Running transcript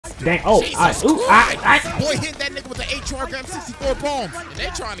Dang. Oh, Boy hit that nigga with the HR 64 bombs. And they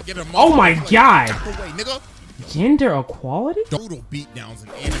trying to get him. Oh my god. Away, nigga. Gender equality? Brutal beatdowns in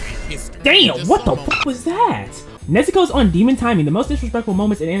anime history. Damn, what the fuck was that? Nezuko's on Demon Timing, the most disrespectful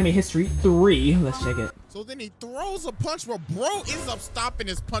moments in anime history 3. Let's check it. So then he throws a punch where bro ends up stopping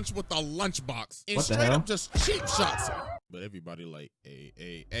his punch with the lunchbox. And What the straight hell? up just cheap shots. But everybody like,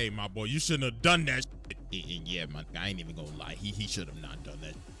 hey, my boy, you shouldn't have done that shit. And yeah, man, I ain't even gonna lie. He should have not done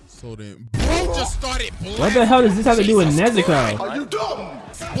that. So then bro just started blasting. What the hell does this have to do with Nezuko? Are you dumb?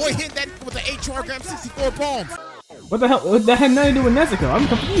 Boy hit that with the HR 64 bombs. What the hell? What that had nothing to do with Nezuko?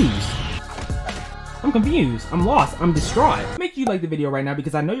 I'm confused. I'm lost. I'm distraught. Make sure you like the video right now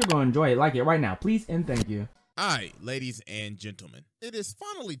because I know you're going to enjoy it. Like it right now, please and thank you. Alright, ladies and gentlemen, it is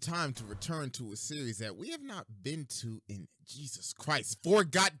finally time to return to a series that we have not been to in, Jesus Christ, 4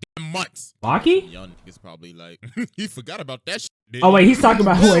 goddamn months. Baki? Young niggas probably like, he forgot about that shit. Oh wait, he's talking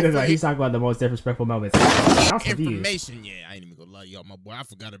about he's talking about the most disrespectful moments. I was confused. Information, yeah, I ain't even gonna lie to y'all, my boy, I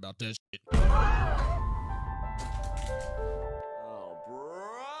forgot about that shit.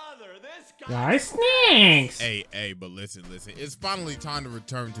 Guys, stinks. Hey, but listen, it's finally time to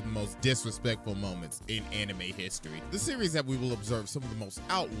return to the most disrespectful moments in anime history. The series that we will observe some of the most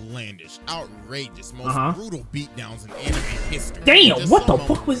outlandish, outrageous, most brutal beatdowns in anime history. Damn, what the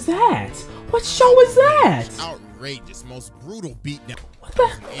fuck was that? What show was that? Outrageous, most brutal beatdown. What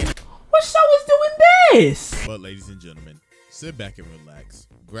show is doing this? But ladies and gentlemen, sit back and relax.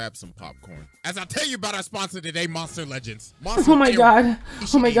 Grab some popcorn. As I tell you about our sponsor today, Monster Legends. Oh my god,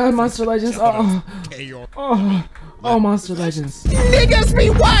 Monster Legends. Oh, Monster Legends. Niggas be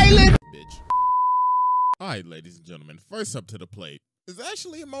wildin'. Bitch. Alright, ladies and gentlemen, first up to the plate is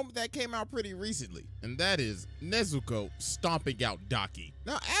actually a moment that came out pretty recently, and that is Nezuko stomping out Daki.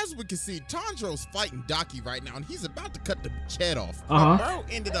 Now, as we can see, Tanjiro's fighting Daki right now, and he's about to cut the head off. But Bro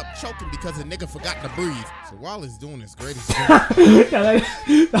ended up choking because the nigga forgot to breathe. So while he's doing his greatest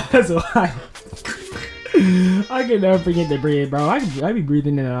that's why. I can never forget to breathe, bro. I be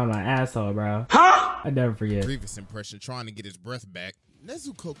breathing in and out of my asshole, bro. I never forget. Previous impression, trying to get his breath back.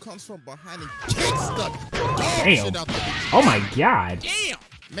 Nezuko comes from behind and kicks the dog shit out the bitch. Oh my god. Damn!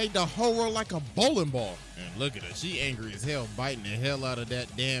 Made the whole world like a bowling ball. And look at her, she angry as hell, biting the hell out of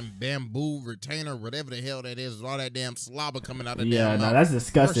that damn bamboo retainer, whatever the hell that is, with all that damn slobber coming out of the damn mouth. Yeah, no, that's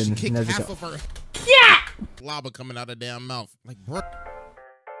disgusting. She kicked half of her slobber coming out of the damn mouth. Like, bro.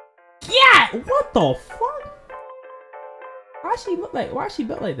 Yeah, what the fuck? Why she built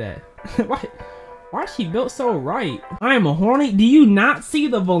like that? Why is she built so right? I am horny. Do you not see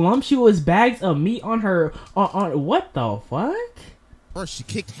the voluptuous bags of meat on her? On what the fuck? First, she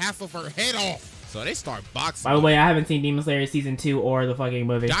kicked half of her head off. So they start boxing. By the way, I haven't seen Demon Slayer season 2 or the fucking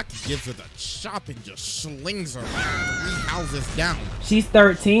movie. Daki gives her the chop and just slings her like 3 houses down. She's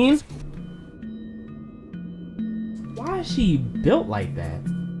 13. Why is she built like that?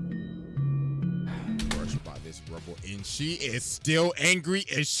 Crushed by this rebel, and she is still angry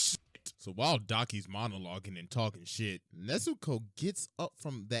as shit. So while Daki's monologuing and talking shit, Nezuko gets up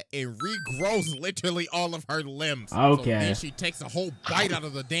from that and regrows literally all of her limbs. Okay. So then she takes a whole bite out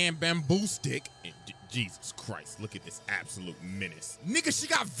of the damn bamboo stick. And Jesus Christ, look at this absolute menace. Nigga, she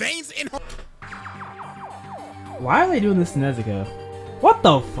got veins in her. Why are they doing this to Nezuko? What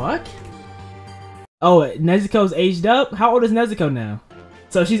the fuck? Oh, Nezuko's aged up? How old is Nezuko now?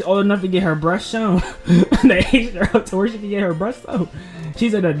 So she's old enough to get her breast shown. They aged her up to where she can get her breast shown.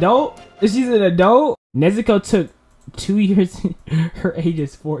 She's an adult? She's an adult? Nezuko took 2 years. Her age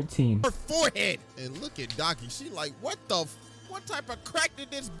is 14. Her forehead. And look at Daki. She like, what type of crack did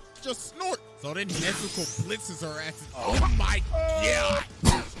this just snort? So then Nezuko blitzes her ass. Oh my god.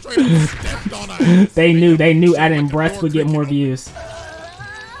 Straight up stepped on her ass. They knew adding breasts would get more views.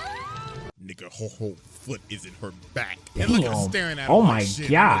 Nigga, whole foot is in her back. Damn. And look at her staring at her. Oh my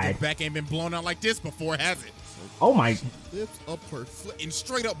shit. god. Her back ain't been blown out like this before, has it? Oh my. She lifts up her foot and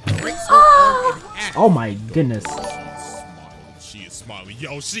straight up breaks her arm in half. Oh my goodness. She is smiling.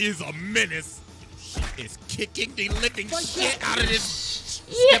 Yo, she is a menace. She is kicking the living shit out of this.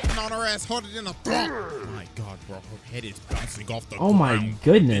 Stepping on her ass harder than a thump. My god, bro. Her head is bouncing off the ground. Oh my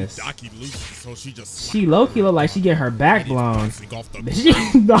goodness. And Daki loses, so she just. She low-key look like she get her back blown.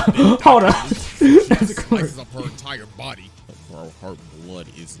 No, hold up. She slices up her entire body. Bro, her blood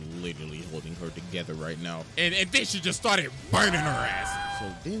is literally holding her together right now. And then she just started burning her ass.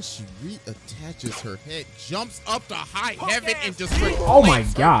 So then she reattaches her head, jumps up to high heaven, and just oh my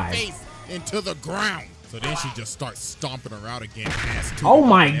slams god. her face into the ground. So then she just starts stomping her out again. Ass to Oh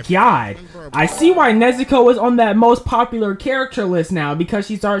my god. I see why Nezuko is on that most popular character list now, because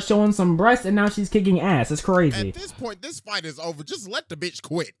she started showing some breasts and now she's kicking ass. It's crazy. At this point, this fight is over. Just let the bitch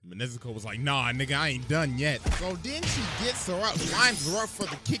quit. But Nezuko was like, nah, nigga, I ain't done yet. So then she gets her up, lines her up for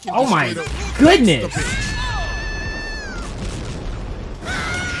the kick. Oh my goodness.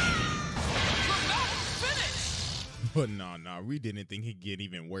 But nah, we didn't think he'd get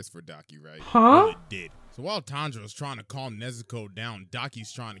even worse for Daki, right? Huh? Well, it did. So while Tanjiro's trying to calm Nezuko down,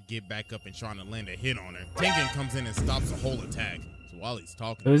 Daki's trying to get back up and trying to land a hit on her. Tengen comes in and stops the whole attack. So while he's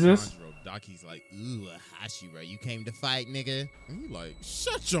talking to Tanjiro, Daki's like, ooh, Hashira, you came to fight, nigga? And he like,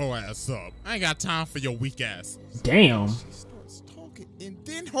 shut your ass up. I ain't got time for your weak ass. Damn. She starts talking, and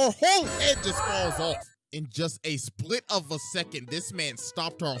then her whole head just falls off. In just a split of a second, this man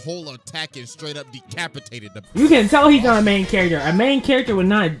stopped her whole attack and straight up decapitated the. You can tell he's not a main character. A main character would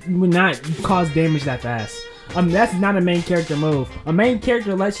not cause damage that fast. That's not a main character move. A main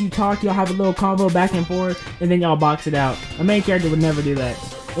character lets you talk, y'all have a little convo back and forth, and then y'all box it out. A main character would never do that.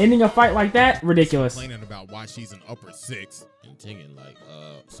 Ending a fight like that, ridiculous. Complaining about why she's an upper 6. And Tengen like,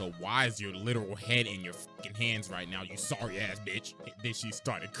 so why is your literal head in your fucking hands right now, you sorry ass bitch? And then she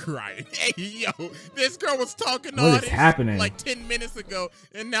started crying. Hey, yo, this girl was talking all What is this happening? like 10 minutes ago,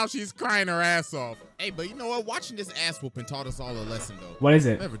 and now she's crying her ass off. Hey, but you know what? Watching this ass whooping taught us all a lesson, though. What is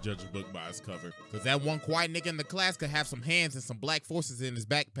it? Never judge a book by its cover. Because that one quiet nigga in the class could have some hands and some black forces in his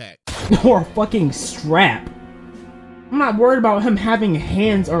backpack. Or a fucking strap. I'm not worried about him having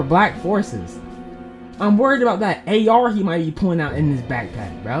hands or black forces. I'm worried about that AR he might be pulling out in his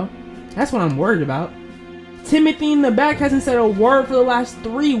backpack, bro. That's what I'm worried about. Timothy in the back hasn't said a word for the last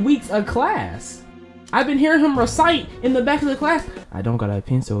 3 weeks of class. I've been hearing him recite in the back of the class. I don't got a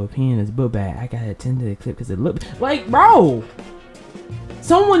pencil or pen in this book bag. I gotta attend to the clip because it looked like, bro.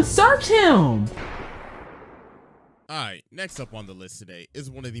 Someone search him. Alright, next up on the list today is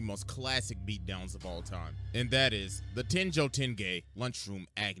one of the most classic beatdowns of all time. And that is the Tenjo Tenge lunchroom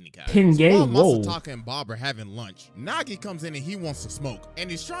Agni Kai. Tenge, so while whoa. Masataka and Bob are having lunch, Nagi comes in and he wants to smoke. And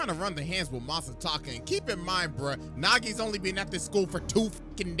he's trying to run the hands with Masataka. And keep in mind, bruh, Nagi's only been at this school for 2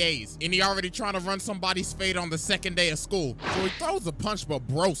 fucking days. And he already trying to run somebody's fade on the 2nd day of school. So he throws a punch, but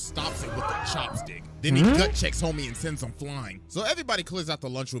bro stops it with a chopstick. Then he gut checks homie and sends him flying. So everybody clears out the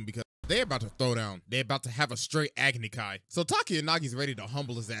lunchroom because they're about to throw down. They're about to have a straight Agni Kai. So Taki and Nagi's ready to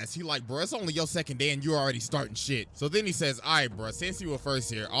humble his ass. He like, bro, it's only your 2nd day and you're already starting shit. So then he says, all right, bro, since you were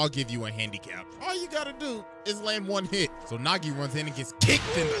first here, I'll give you a handicap. All you gotta do is land 1 hit. So Nagi runs in and gets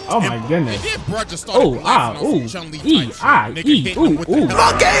kicked in the Oh temple. my goodness. And then bro just started blasting on some Chun-Li type shit. Nigga hitting him with the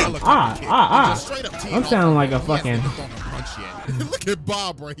helicopter kick. Just straight up teeing I'm off sounding the like a ball. He hasn't fucking. even thrown a punch yet. Look at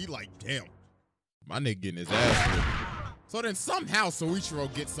Bob, bro. He like, damn. My nigga getting his ass whipped. So then somehow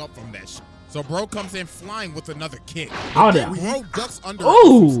Soichiro gets up from that shit. So bro comes in flying with another kick. Oh, Bro ducks under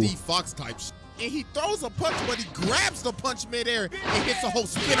Ooh. Steve Fox type shit. And he throws a punch, but he grabs the punch midair and hits a whole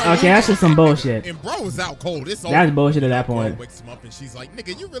spin. Okay, that's just some bullshit. And bro is out cold. It's over. That's bullshit at that point. Bro wakes him up and she's like,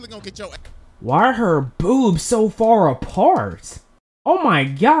 nigga, you really gonna get your... Why are her boobs so far apart? Oh my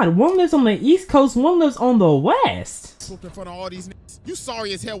god, one lives on the East Coast, one lives on the West. In front of all these niggas. You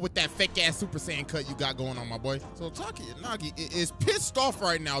sorry as hell with that fake ass Super Saiyan cut you got going on, my boy. So Taki and Nagi is pissed off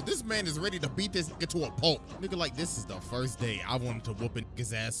right now. This man is ready to beat this nigga to a pulp. Nigga like, this is the first day I wanted to whoop a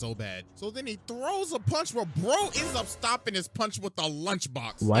nigga's ass so bad. So then he throws a punch where bro ends up stopping his punch with a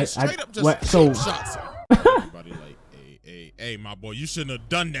lunchbox. What? And straight up just what? So shots him. Everybody like, hey, my boy, you shouldn't have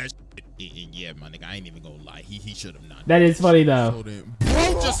done that shit. And yeah, my nigga, I ain't even gonna lie. He should have not. that is funny though. So then,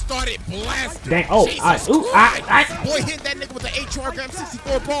 bro just started blasting. Dang, oh, Jesus boy hit that nigga with the 8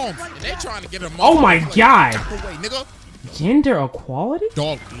 64 bombs. And they trying to get him off. Oh my god. Out the way, nigga. Gender equality?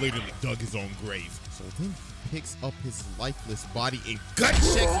 Dog literally dug his own grave. So then he picks up his lifeless body and gut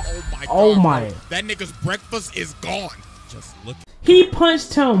checks. Oh my god. Oh my. Bro. That nigga's breakfast is gone. Just look. He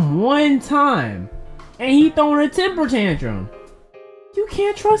punched him 1 time and he throwing a temper tantrum. You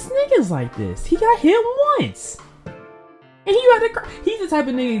can't trust niggas like this. He got hit once. And he got to he's the type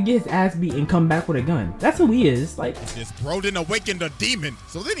of nigga to get his ass beat and come back with a gun. That's who he is. Like, this bro didn't awaken the demon.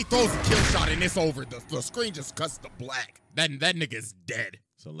 So then he throws a kill shot and it's over. The screen just cuts to black. That nigga's dead.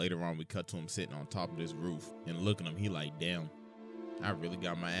 So later on we cut to him sitting on top of this roof and looking at him. He like, damn, I really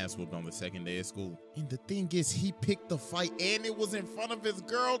got my ass whooped on the 2nd day of school. And the thing is, he picked the fight and it was in front of his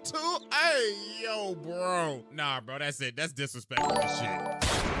girl too. Hey, yo, bro. Nah, bro, that's it. That's disrespectful as shit.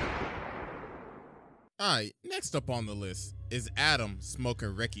 Alright, next up on the list is Adam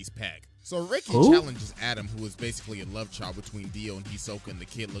smoking Ricky's pack. So Ricky Who? challenges Adam, who is basically a love child between Dio and Hisoka, and the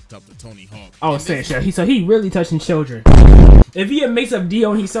kid looked up to Tony Hawk. Oh, And say this it. So he really touching children. If he makes up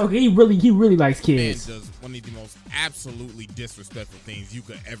Dio and Hisoka, he really likes man kids. does one of the most absolutely disrespectful things you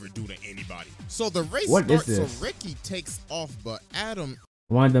could ever do to anybody. So the race What is starts, this? so Ricky takes off, but Adam...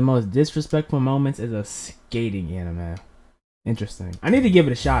 One of the most disrespectful moments is a skating anime. Interesting. I need to give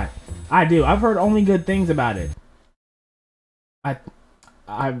it a shot. I do. I've heard only good things about it.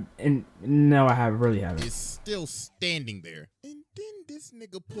 No, I really haven't. is still standing there. And then this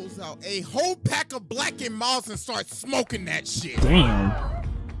nigga pulls out a whole pack of Black and Milds and starts smoking that shit. Damn.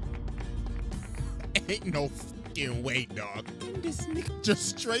 Ain't no fucking way, dog. And this nigga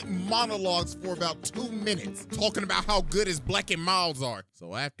just straight monologues for about 2 minutes, talking about how good his Black and Milds are.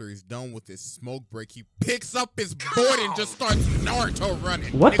 So after he's done with his smoke break, he picks up his board and just starts Naruto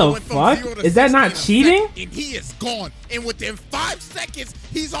running. What Nigga the went from fuck? 0 to Is that 60 not in a cheating? second, and he is gone. And within 5 seconds,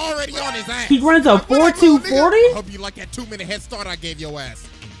 he's already on his ass. He runs a Like, what up, little nigga? 4.240? I hope you like that 2-minute head start I gave your ass.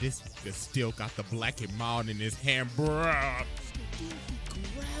 And this nigga still got the Black and Mild in his hand, bruh. He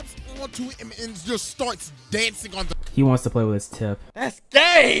grabs onto it and just starts dancing on the He wants to play with his tip. That's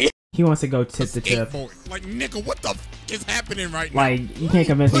gay. He wants to go tip the tip. skateboard. Like, nigga, what the f is happening right now? Like, you can't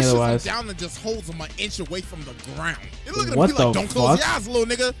convince me Pushes otherwise. him down and just holds him an inch away from the ground. And look at him, What he like, the don't close fuck? your eyes, little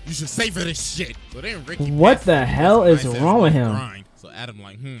nigga. You should savor this shit. So then Ricky What passes the him, hell his is biceps wrong with like him? grind. So Adam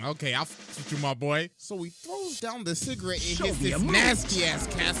like, okay, I'll f with you, my boy. So he throws down the cigarette and hits this nasty ass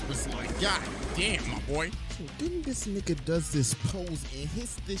Casper's like, God damn, my boy. So then this nigga does this pose and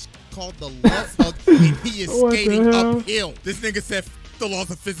hits this called the love hug, and he is What the skating hell? uphill. This nigga said, the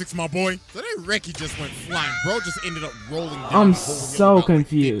laws of physics, my boy. So then Ricky just went flying. Bro just ended up rolling down I'm the whole hill so about, like,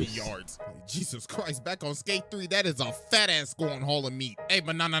 50 confused. yards. Jesus Christ, back on Skate 3, that is a fat ass going haul of meat. Hey,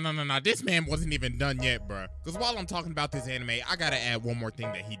 but no. This man wasn't even done yet, bro. Because while I'm talking about this anime, I gotta add one more thing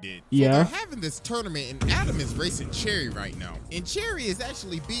that he did. So Yeah. they're having this tournament, and Adam is racing Cherry right now. And Cherry is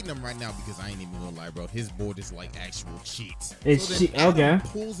actually beating him right now because I ain't even gonna lie, bro. His board is like actual cheats. It's so then che- Adam okay.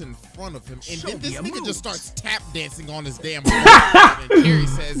 pulls in front of him, and then this nigga just starts tap dancing on his damn board. And Cherry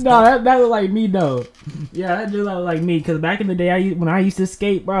says, No, that look like me though. Yeah, that do look like me. Cause back in the day, when I used to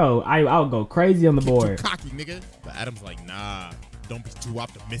skate, bro, I would go crazy on the board. cocky, nigga. But Adam's like, nah, don't be too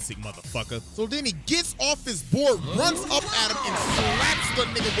optimistic, motherfucker. So then he gets off his board, runs up at him, and slaps the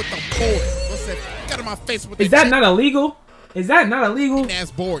nigga with the board. What's that? Get out of my face with Is that not illegal? Is that not illegal?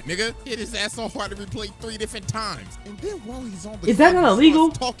 ass board, nigga? Hit his ass so hard to replay 3 different times. And then while he's on the Is that ground, not he starts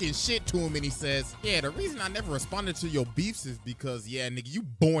illegal? talking shit to him, and he says, yeah, the reason I never responded to your beefs is because, yeah, nigga, you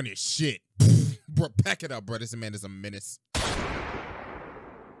born as shit. Bro, pack it up, bro. This man is a menace.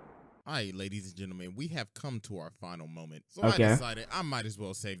 All right, ladies and gentlemen, we have come to our final moment. So Okay. I decided I might as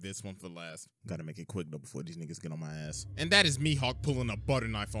well save this one for last. Gotta make it quick, though, before these niggas get on my ass. And that is Mihawk pulling a butter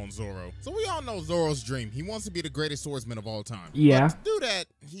knife on Zoro. So we all know Zoro's dream. He wants to be the greatest swordsman of all time. Yeah. But to do that,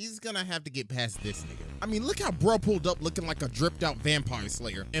 he's gonna have to get past this nigga. I mean, look how bro pulled up looking like a dripped out vampire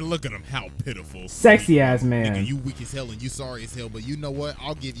slayer. And look at him, how pitiful. Sexy ass Nigga, man. you weak as hell and you sorry as hell, but you know what?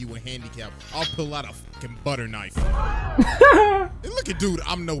 I'll give you a handicap. I'll pull out a fucking butter knife. And look at dude,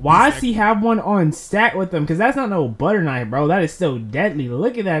 I'm no Why beast does he have one on stack with him? Cause that's not no butter knife, bro. That is so deadly.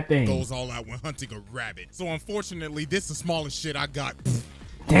 Look at that thing. goes all out when hunting a rabbit. So unfortunately, this is the smallest shit I got.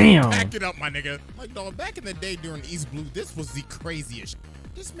 Damn. Pack it up, my nigga. Like, dog, back in the day during East Blue, this was the craziest.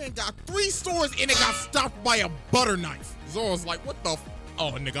 This man got 3 stores and it got stopped by a butter knife. Zoro's like, what the f?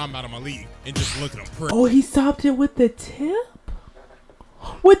 Oh, nigga, I'm out of my league. And just look at him. Prick. Oh, he stopped it with the tip?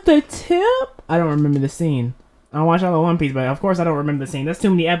 With the tip? I don't remember the scene. I watch all the One Piece, but of course I don't remember the scene. There's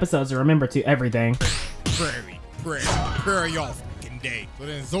too many episodes to remember to everything. Prairie all fucking day. So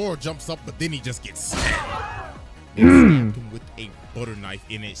then Zoro jumps up, but then he just gets stabbed. They stabbed him with a butter knife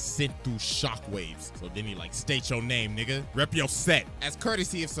and it sent through shockwaves. So then he like, state your name, nigga. Rep your set. As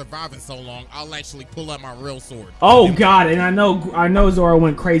courtesy of surviving so long, I'll actually pull out my real sword. Oh god, and I know Zoro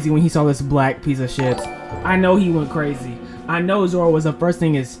went crazy when he saw this black piece of shit. I know he went crazy. I know Zoro was the first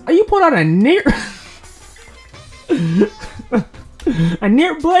thing is, are you put out a near a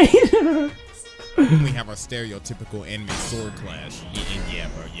near blade? We have our stereotypical anime sword clash. Yeah,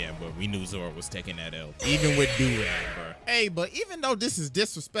 bro. We knew Zoro was taking that L. Even with do-rag, bro. Hey, but even though this is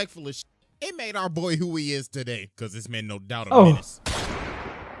disrespectful as it made our boy who he is today. Cause this man no doubt a menace.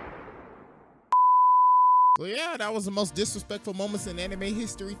 So yeah, that was the most disrespectful moments in anime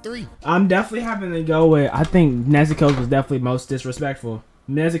history 3. I'm definitely having to go with, I think Nezuko's was definitely most disrespectful.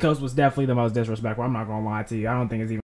 Nezuko's was definitely the most disrespectful. I'm not gonna lie to you. I don't think it's even